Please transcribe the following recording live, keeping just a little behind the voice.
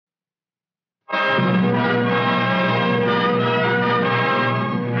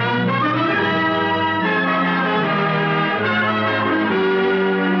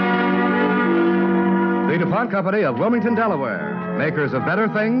Company of Wilmington, Delaware, makers of better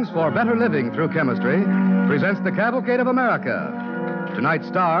things for better living through chemistry, presents the Cavalcade of America. Tonight's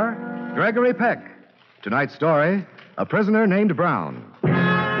star, Gregory Peck. Tonight's story, A Prisoner Named Brown.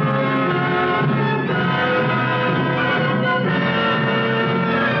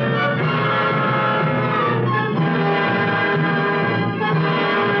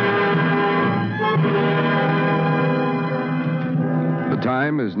 The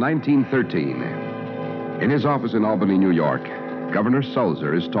time is 1913. In his office in Albany, New York, Governor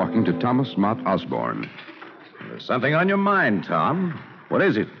Sulzer is talking to Thomas Mott Osborne. There's something on your mind, Tom. What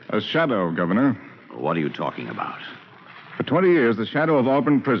is it? A shadow, Governor. What are you talking about? For 20 years, the shadow of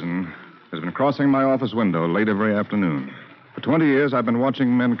Auburn Prison has been crossing my office window late every afternoon. For 20 years, I've been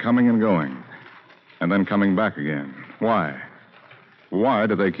watching men coming and going, and then coming back again. Why? Why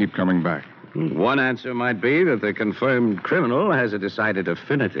do they keep coming back? One answer might be that the confirmed criminal has a decided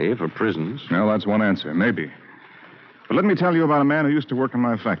affinity for prisons. Well, that's one answer, maybe. But let me tell you about a man who used to work in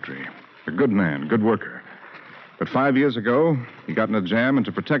my factory. A good man, good worker. But 5 years ago, he got in a jam, and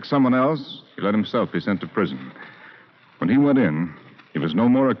to protect someone else, he let himself be sent to prison. When he went in, he was no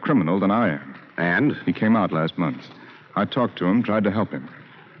more a criminal than I am. And? He came out last month. I talked to him, tried to help him.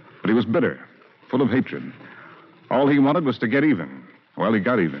 But he was bitter, full of hatred. All he wanted was to get even. Well, he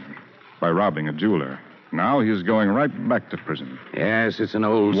got even by robbing a jeweler. Now he is going right back to prison. Yes, it's an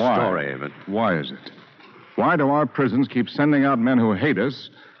old story, but... Why is it? Why do our prisons keep sending out men who hate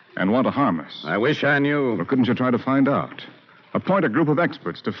us and want to harm us? I wish I knew. Well, couldn't you try to find out? Appoint a group of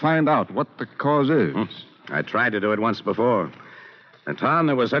experts to find out what the cause is. I tried to do it once before. And, Tom,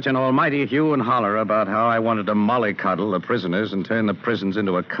 there was such an almighty hue and holler about how I wanted to mollycoddle the prisoners and turn the prisons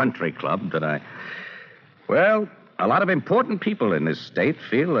into a country club that I... Well, a lot of important people in this state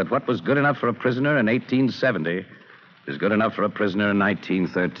feel that what was good enough for a prisoner in 1870 is good enough for a prisoner in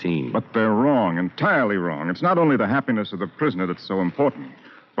 1913. But they're wrong, entirely wrong. It's not only the happiness of the prisoner that's so important,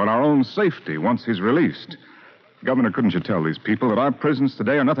 but our own safety once he's released. Governor, couldn't you tell these people that our prisons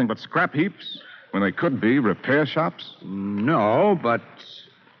today are nothing but scrap heaps when they could be repair shops? No, but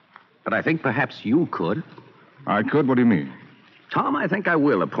I think perhaps you could. I could? What do you mean? Tom, I think I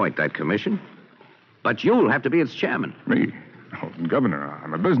will appoint that commission. But you'll have to be its chairman. Me? Oh, Governor,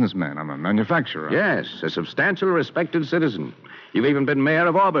 I'm a businessman. I'm a manufacturer. Yes, a substantial, respected citizen. You've even been mayor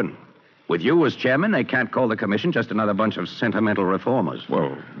of Auburn. With you as chairman, they can't call the commission just another bunch of sentimental reformers.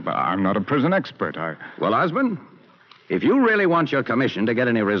 Well, I'm not a prison expert. Well, Osborne, if you really want your commission to get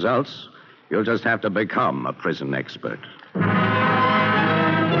any results, you'll just have to become a prison expert.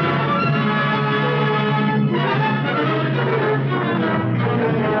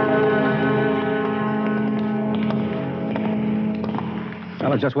 Well,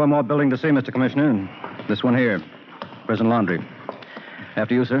 there's just one more building to see, Mr. Commissioner. This one here, prison laundry.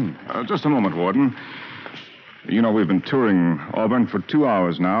 After you, sir. Just a moment, Warden. You know, we've been touring Auburn for 2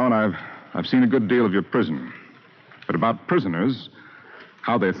 hours now, and I've seen a good deal of your prison. But about prisoners,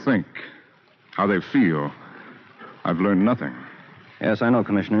 how they think, how they feel, I've learned nothing. Yes, I know,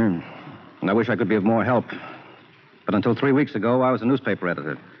 Commissioner. And I wish I could be of more help. But until 3 weeks ago, I was a newspaper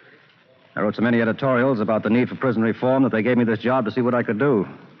editor. I wrote so many editorials about the need for prison reform that they gave me this job to see what I could do.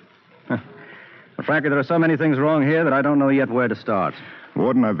 But frankly, there are so many things wrong here that I don't know yet where to start.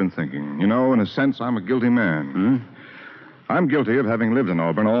 Warden, I've been thinking. You know, in a sense, I'm a guilty man. I'm guilty of having lived in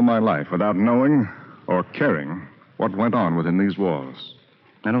Auburn all my life without knowing or caring what went on within these walls.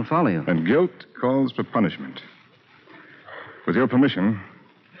 I don't follow you. And guilt calls for punishment. With your permission,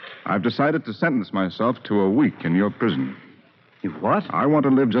 I've decided to sentence myself to a week in your prison. You what? I want to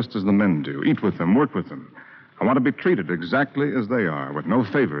live just as the men do, eat with them, work with them. I want to be treated exactly as they are, with no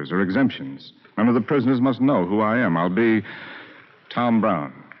favors or exemptions. None of the prisoners must know who I am. I'll be Tom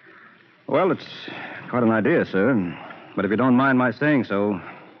Brown. Well, it's quite an idea, sir. But if you don't mind my saying so,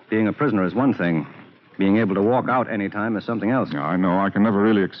 being a prisoner is one thing. Being able to walk out any time is something else. Yeah, I know. I can never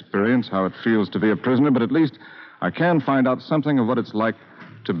really experience how it feels to be a prisoner, but at least I can find out something of what it's like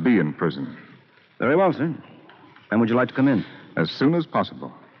to be in prison. Very well, sir. When would you like to come in? As soon as possible.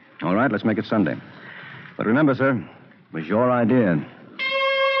 All right, let's make it Sunday. But remember, sir, it was your idea.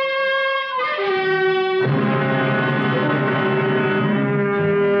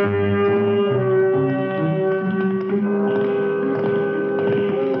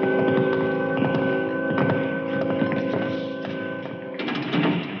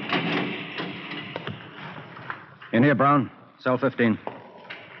 In here, Brown. Cell 15.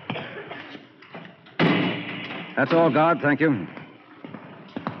 That's all, guard. Thank you.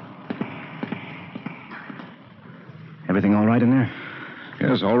 Everything all right in there?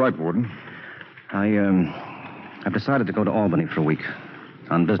 Yes, all right, Warden. I've decided to go to Albany for a week.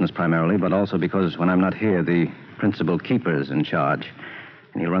 On business primarily, but also because when I'm not here, the principal keeper's in charge.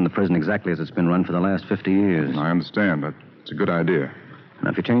 And he'll run the prison exactly as it's been run for the last 50 years. I understand, but it's a good idea.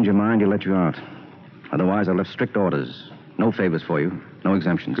 Now, if you change your mind, he'll let you out. Otherwise, I've left strict orders. No favors for you. No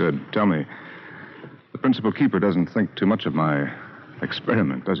exemptions. Good. Tell me, the principal keeper doesn't think too much of my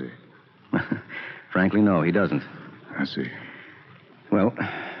experiment, does he? Frankly, no, he doesn't. I see. Well,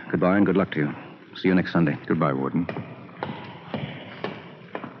 goodbye and good luck to you. See you next Sunday. Goodbye, Warden.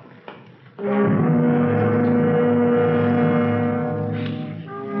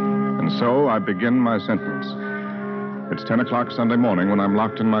 And so I begin my sentence. It's 10 o'clock Sunday morning when I'm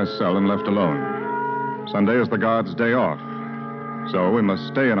locked in my cell and left alone. Sunday is the guard's day off. So we must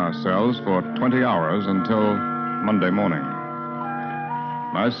stay in our cells for 20 hours until Monday morning.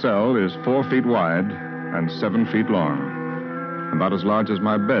 My cell is 4 feet wide and 7 feet long, about as large as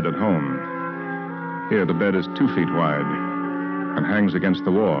my bed at home. Here, the bed is 2 feet wide and hangs against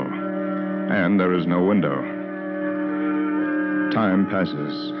the wall, and there is no window. Time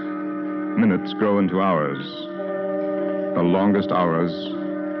passes. Minutes grow into hours, the longest hours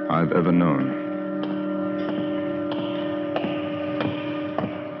I've ever known.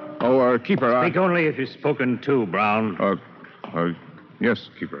 Keeper, Speak only if you're spoken to, Brown. Yes,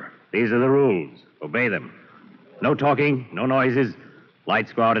 Keeper. These are the rules. Obey them. No talking, no noises.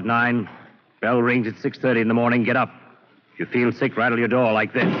 Lights go out at 9. Bell rings at 6:30 in the morning. Get up. If you feel sick, rattle your door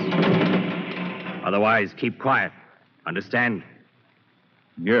like this. Otherwise, keep quiet. Understand?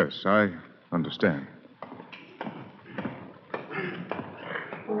 Yes, I understand.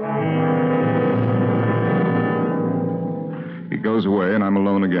 He goes away, and I'm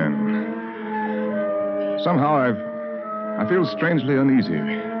alone again. Somehow I feel strangely uneasy.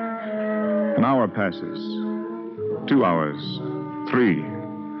 An hour passes. 2 hours. 3.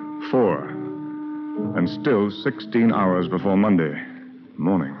 4. And still 16 hours before Monday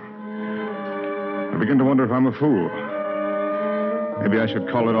morning. I begin to wonder if I'm a fool. Maybe I should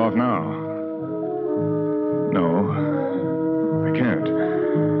call it off now. No, I can't.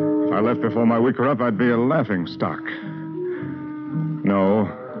 If I left before my week were up, I'd be a laughing stock. No,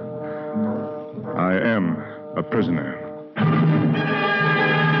 I am a prisoner.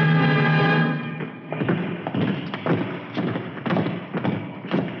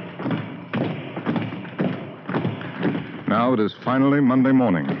 Now it is finally Monday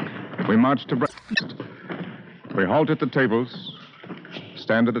morning. We march to breakfast. We halt at the tables,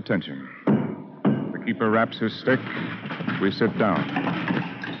 stand at attention. The keeper wraps his stick. We sit down.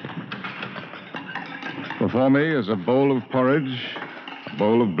 Before me is a bowl of porridge, a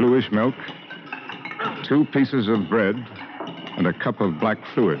bowl of bluish milk, 2 pieces of bread, and a cup of black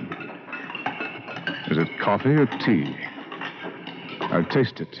fluid. Is it coffee or tea? I'll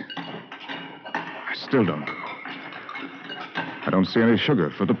taste it. I still don't know. I don't see any sugar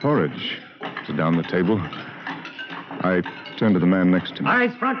for the porridge. Sit down at the table. I turn to the man next to me.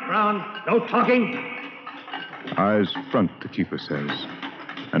 Eyes front, Brown. No talking. Eyes front, the keeper says.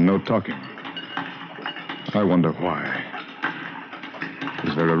 And no talking. I wonder why.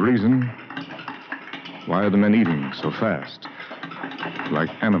 Is there a reason? Why are the men eating so fast? Like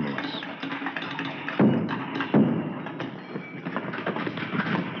animals.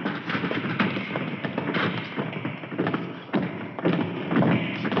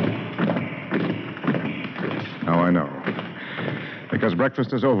 Now I know. Because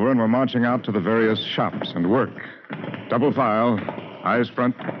breakfast is over and we're marching out to the various shops and work. Double file, eyes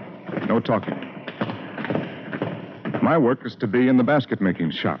front, no talking. My work is to be in the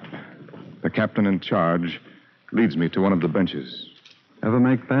basket-making shop. The captain in charge leads me to one of the benches. Ever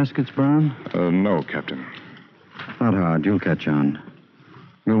make baskets, Brown? No, Captain. Not hard. You'll catch on.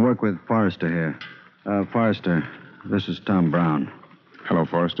 You'll work with Forrester here. Forrester, this is Tom Brown. Hello,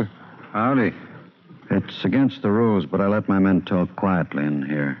 Forrester. Howdy. It's against the rules, but I let my men talk quietly in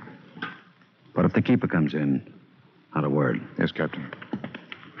here. But if the keeper comes in, not a word. Yes, Captain.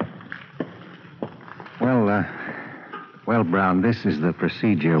 Well, Brown, this is the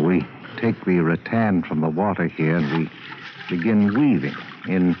procedure. We take the rattan from the water here and we begin weaving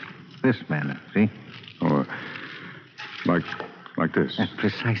in this manner, see? Or like this.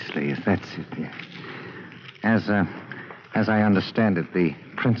 Precisely, yes, that's it, yeah. As I understand it, the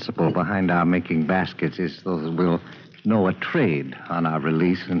principle behind our making baskets is that we'll know a trade on our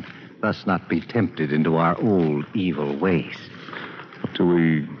release and thus not be tempted into our old evil ways. Do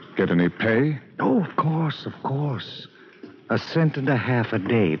we get any pay? Oh, of course. 1.5 cents a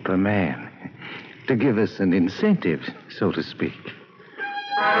day per man. To give us an incentive, so to speak.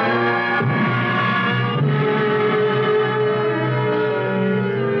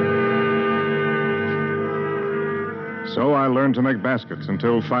 So I learned to make baskets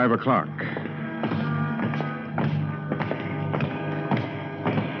until 5 o'clock.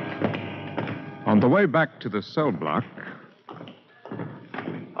 On the way back to the cell block...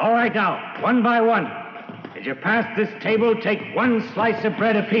 All right, now, one by one. As you pass this table, take one slice of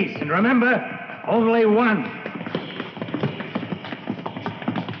bread apiece. And remember, only one.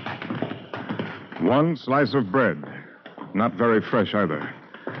 One slice of bread. Not very fresh either.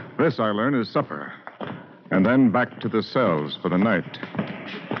 This, I learn, is supper. And then back to the cells for the night.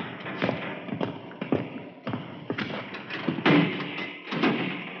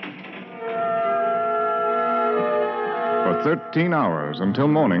 For 13 hours until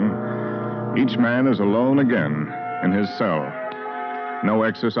morning, each man is alone again in his cell. No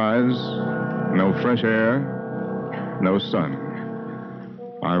exercise, no fresh air, no sun.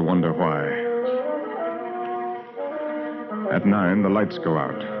 I wonder why. At 9, the lights go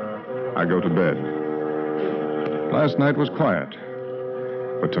out. I go to bed. Last night was quiet.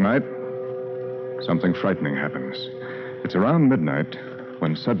 But tonight, something frightening happens. It's around midnight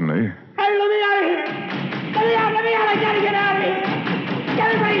when suddenly... Hey, let me out of here! Let me out! I gotta get out of here! Get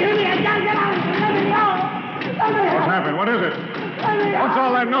everybody hear me! I gotta get out of here! Let me out! Let me out! What's happened? What is it? Let me out! What's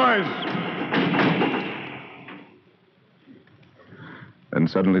all that noise? Then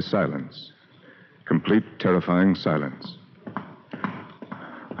suddenly silence. Complete, terrifying silence.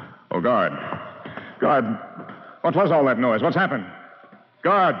 Oh, guard. Guard. What was all that noise? What's happened?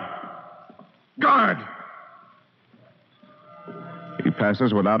 Guard. Guard! He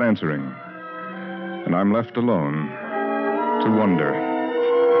passes without answering. And I'm left alone to wonder.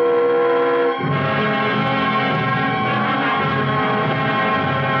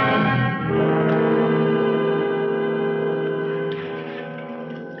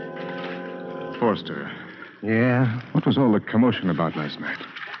 Forster. Yeah? What was all the commotion about last night?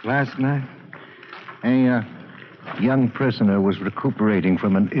 Last night, a young prisoner was recuperating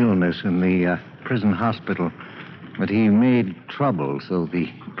from an illness in the prison hospital. But he made trouble, so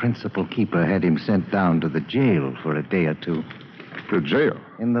the principal keeper had him sent down to the jail for a day or two. To jail?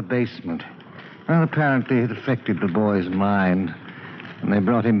 In the basement. Well, apparently it affected the boy's mind. When they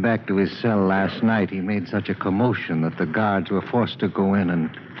brought him back to his cell last night, he made such a commotion that the guards were forced to go in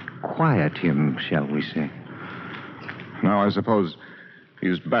and quiet him, shall we say. Now, I suppose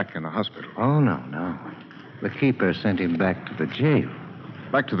he's back in the hospital. Oh, no. The keeper sent him back to the jail.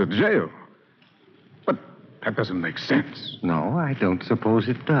 Back to the jail? But that doesn't make sense. No, I don't suppose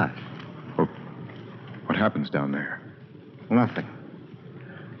it does. Well, what happens down there? Nothing.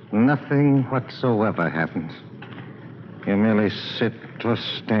 Nothing whatsoever happens. You merely sit or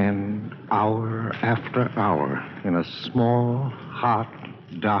stand hour after hour in a small, hot,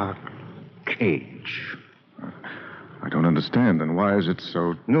 dark cage. I don't understand. Then why is it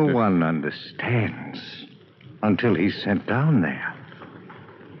so... No one understands until he's sent down there.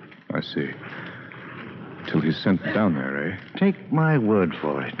 I see. Till he's sent down there, eh? Take my word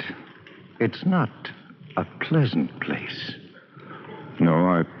for it. It's not a pleasant place. No,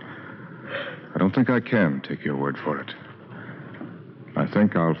 I don't think I can take your word for it. I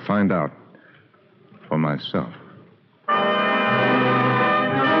think I'll find out for myself.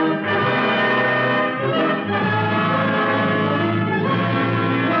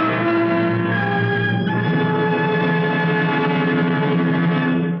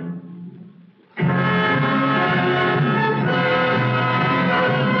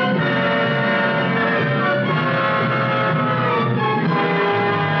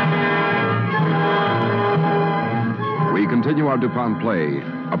 Continue our DuPont play,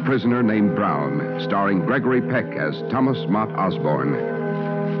 A Prisoner Named Brown, starring Gregory Peck as Thomas Mott Osborne.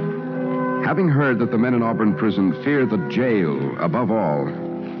 Having heard that the men in Auburn prison fear the jail above all,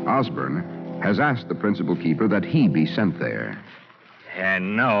 Osborne has asked the principal keeper that he be sent there.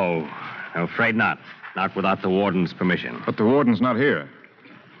 No. I'm afraid not. Not without the warden's permission. But the warden's not here.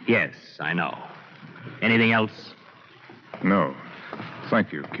 Yes, I know. Anything else? No.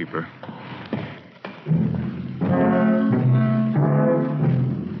 Thank you, Keeper.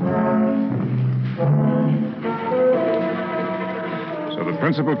 So the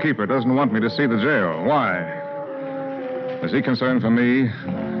principal keeper doesn't want me to see the jail. Why? Is he concerned for me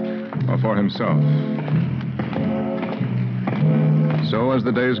or for himself? So as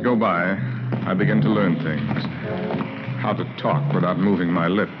the days go by, I begin to learn things. How to talk without moving my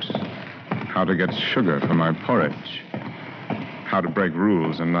lips. How to get sugar for my porridge. How to break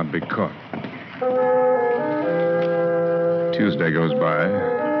rules and not be caught. Tuesday goes by,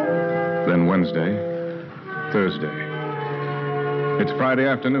 then Wednesday, Thursday. It's Friday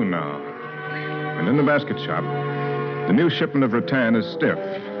afternoon now, and in the basket shop, the new shipment of rattan is stiff.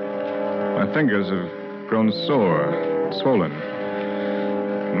 My fingers have grown sore. swollen.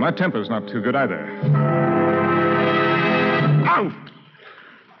 My temper's not too good either. Ow!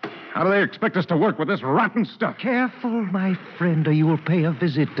 How do they expect us to work with this rotten stuff? Careful, my friend, or you will pay a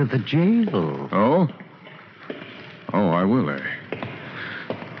visit to the jail. Oh? Oh, I will, eh?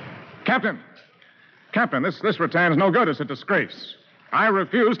 Captain! Captain, this rattan's no good. It's a disgrace. I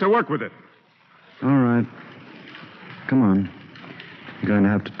refuse to work with it. All right. Come on. You're going to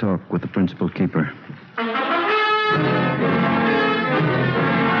have to talk with the principal keeper.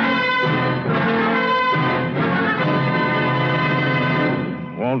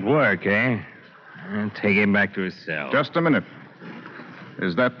 Won't work, eh? Take him back to his cell. Just a minute.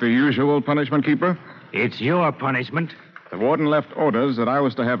 Is that the usual punishment, Keeper? It's your punishment. The warden left orders that I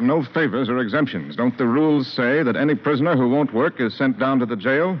was to have no favors or exemptions. Don't the rules say that any prisoner who won't work is sent down to the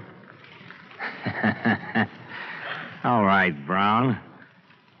jail? All right, Brown.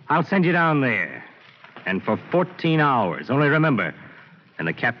 I'll send you down there. And for 14 hours. Only remember, and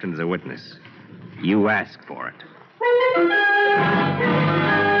the captain's a witness, you ask for it.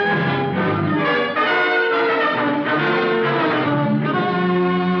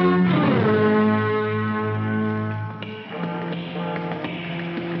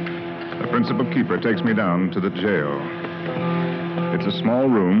 The principal keeper takes me down to the jail. It's a small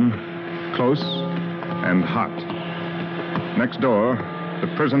room, close and hot. Next door, the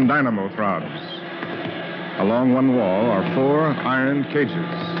prison dynamo throbs. Along one wall are 4 iron cages.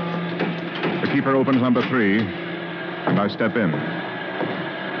 The keeper opens number 3, and I step in.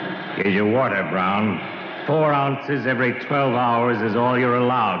 Here's your water, Brown. 4 ounces every 12 hours is all you're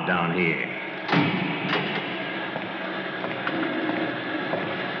allowed down here.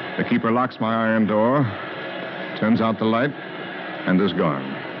 The keeper locks my iron door, turns out the light, and is gone.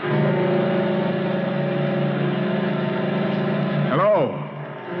 Hello?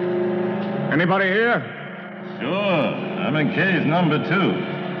 Anybody here? Sure. I'm in case number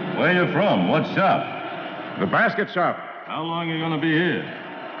 2. Where you from? What shop? The basket shop. How long are you going to be here?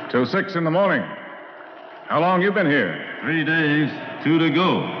 Till 6 in the morning. How long you been here? 3 days, 2 to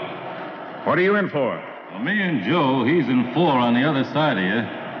go. What are you in for? Well, me and Joe, he's in 4 on the other side of you.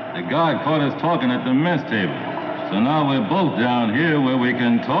 The guard caught us talking at the mess table. So now we're both down here where we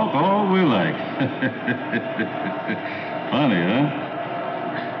can talk all we like. Funny,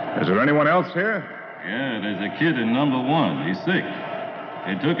 huh? Is there anyone else here? Yeah, there's a kid in number 1. He's sick.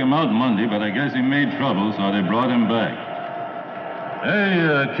 They took him out Monday, but I guess he made trouble, so they brought him back.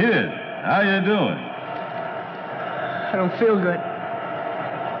 Hey, kid, how you doing? I don't feel good.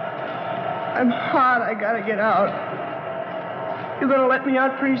 I'm hot. I gotta get out. You gonna let me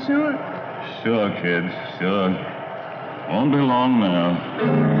out pretty soon? Sure, kid, sure. Won't be long now.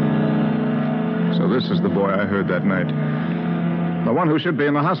 So this is the boy I heard that night. The one who should be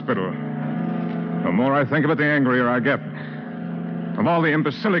in the hospital. The more I think of it, the angrier I get. Of all the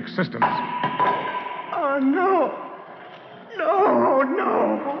imbecilic systems. Oh, no.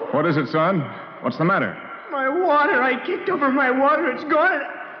 No. What is it, son? What's the matter? My water. I kicked over my water. It's gone.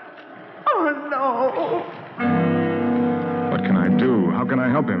 Oh, no. What can I do? How can I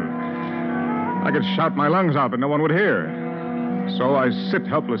help him? I could shout my lungs out, but no one would hear. So I sit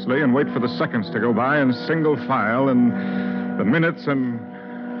helplessly and wait for the seconds to go by in single file, and the minutes, and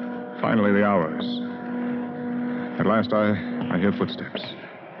finally the hours. At last I hear footsteps.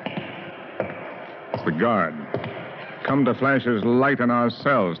 It's the guard. Come to flash his light in our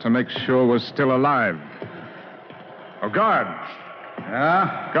cells to make sure we're still alive. Oh, guard.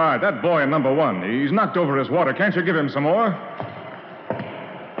 Yeah? Guard, that boy in number 1, he's knocked over his water. Can't you give him some more?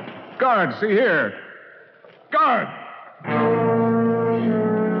 Guard, see here. Guard!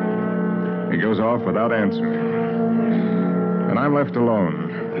 He goes off without answering. And I'm left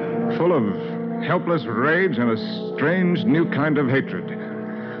alone, full of helpless rage and a strange new kind of hatred.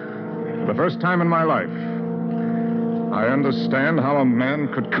 For the first time in my life, I understand how a man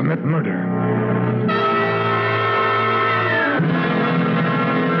could commit murder.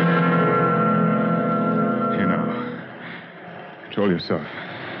 Here now. Control yourself.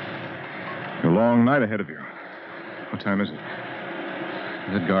 A long night ahead of you. What time is it?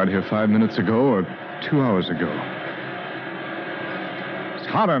 Was that guard here 5 minutes ago or 2 hours ago? It's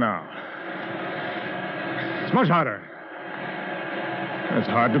hotter now. It's much hotter. It's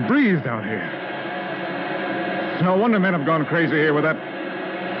hard to breathe down here. It's no wonder men have gone crazy here with that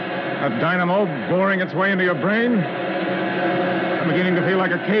dynamo boring its way into your brain. I'm beginning to feel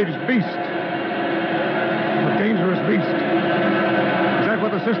like a caged beast. A dangerous beast. Is that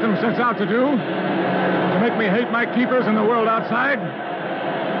what the system sets out to do? To make me hate my keepers and the world outside?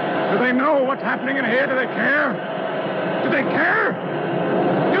 Do they know what's happening in here? Do they care? Do they care?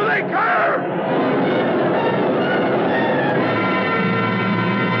 Do they care?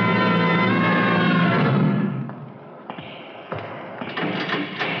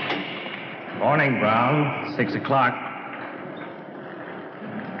 Morning, Brown. 6 o'clock.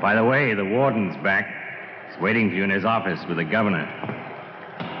 By the way, the warden's back. He's waiting for you in his office with the governor.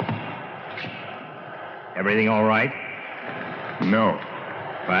 Everything all right? No.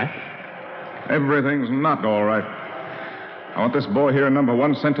 What? Everything's not all right. I want this boy here in number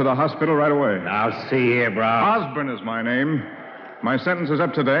 1 sent to the hospital right away. Now, see here, Brown. Osborne is my name. My sentence is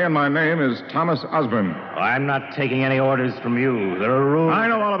up today, and my name is Thomas Osborne. I'm not taking any orders from you. There are rules. I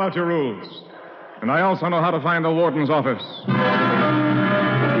know all about your rules. And I also know how to find the warden's office.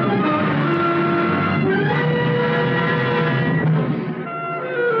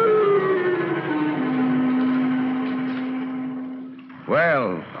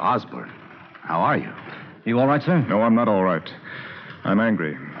 Well, Osborne, how are you? You all right, sir? No, I'm not all right. I'm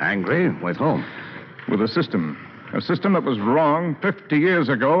angry. Angry? With whom? With the system. A system that was wrong 50 years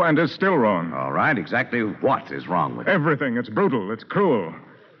ago and is still wrong. All right, exactly what is wrong with it? Everything. It's brutal. It's cruel.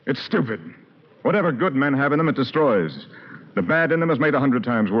 It's stupid. Whatever good men have in them, it destroys. The bad in them is made 100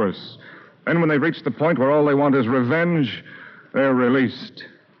 times worse. Then when they reach the point where all they want is revenge, they're released.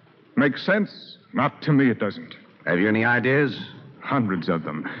 Makes sense? Not to me, it doesn't. Have you any ideas? Hundreds of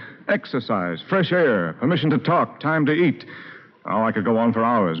them. Exercise, fresh air, permission to talk, time to eat. Oh, I could go on for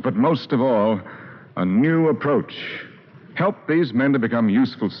hours. But most of all, a new approach. Help these men to become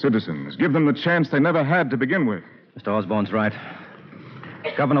useful citizens. Give them the chance they never had to begin with. Mr. Osborne's right.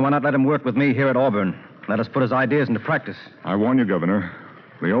 Governor, why not let him work with me here at Auburn? Let us put his ideas into practice. I warn you, Governor.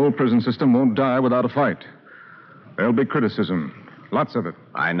 The old prison system won't die without a fight. There'll be criticism. Lots of it.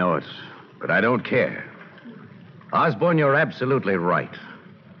 I know it, but I don't care. Osborne, you're absolutely right.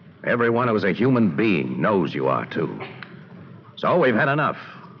 Everyone who's a human being knows you are, too. So we've had enough.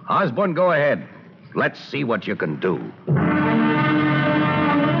 Osborne, go ahead. Let's see what you can do.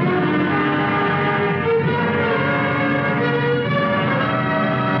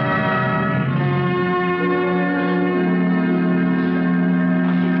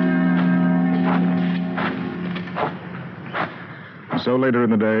 So later in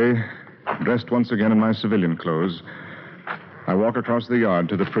the day, dressed once again in my civilian clothes, I walk across the yard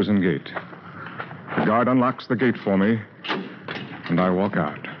to the prison gate. The guard unlocks the gate for me, and I walk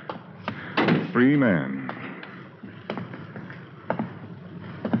out. Free man.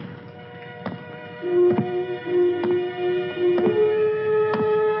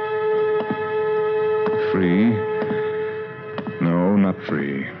 Free? No, not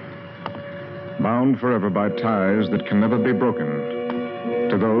free. Bound forever by ties that can never be broken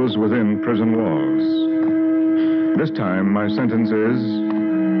to those within prison walls. This time, my sentence is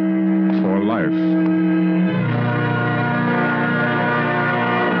for life.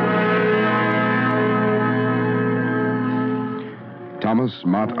 Thomas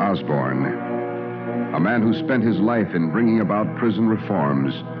Mott Osborne, a man who spent his life in bringing about prison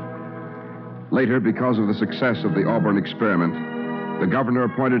reforms. Later, because of the success of the Auburn experiment, the governor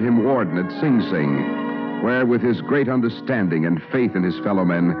appointed him warden at Sing Sing, where, with his great understanding and faith in his fellow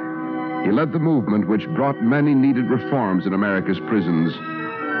men, he led the movement which brought many needed reforms in America's prisons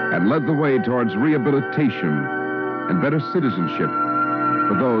and led the way towards rehabilitation and better citizenship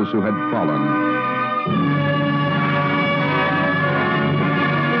for those who had fallen.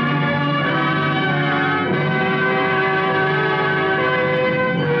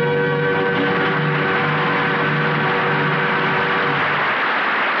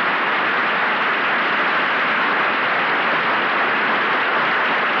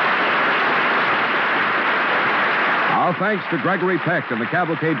 Thanks to Gregory Peck and the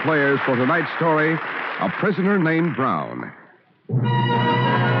Cavalcade players for tonight's story, A Prisoner Named Brown.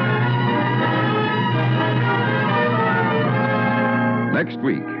 Next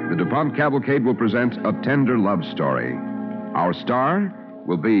week, the DuPont Cavalcade will present A Tender Love Story. Our star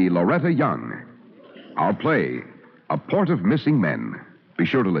will be Loretta Young. Our play, A Port of Missing Men. Be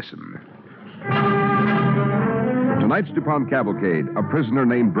sure to listen. Tonight's DuPont Cavalcade, A Prisoner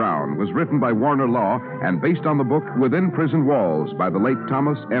Named Brown, was written by Warner Law and based on the book Within Prison Walls by the late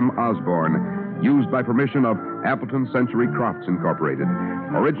Thomas M. Osborne, used by permission of Appleton Century Crofts Incorporated.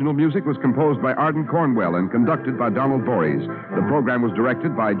 Original music was composed by Arden Cornwell and conducted by Donald Voorhees. The program was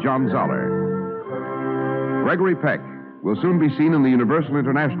directed by John Zoller. Gregory Peck will soon be seen in the Universal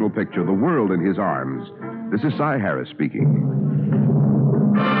International picture, The World in His Arms. This is Cy Harris speaking.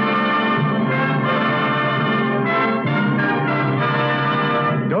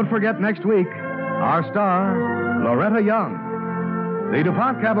 Don't forget next week, our star, Loretta Young. The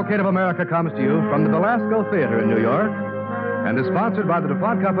DuPont Cavalcade of America comes to you from the Belasco Theater in New York and is sponsored by the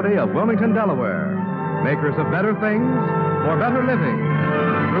DuPont Company of Wilmington, Delaware, makers of better things for better living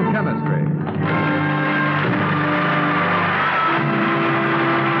through chemistry.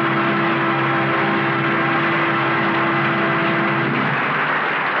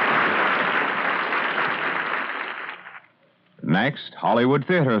 Next, Hollywood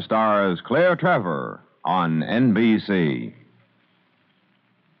Theater stars Claire Trevor on NBC.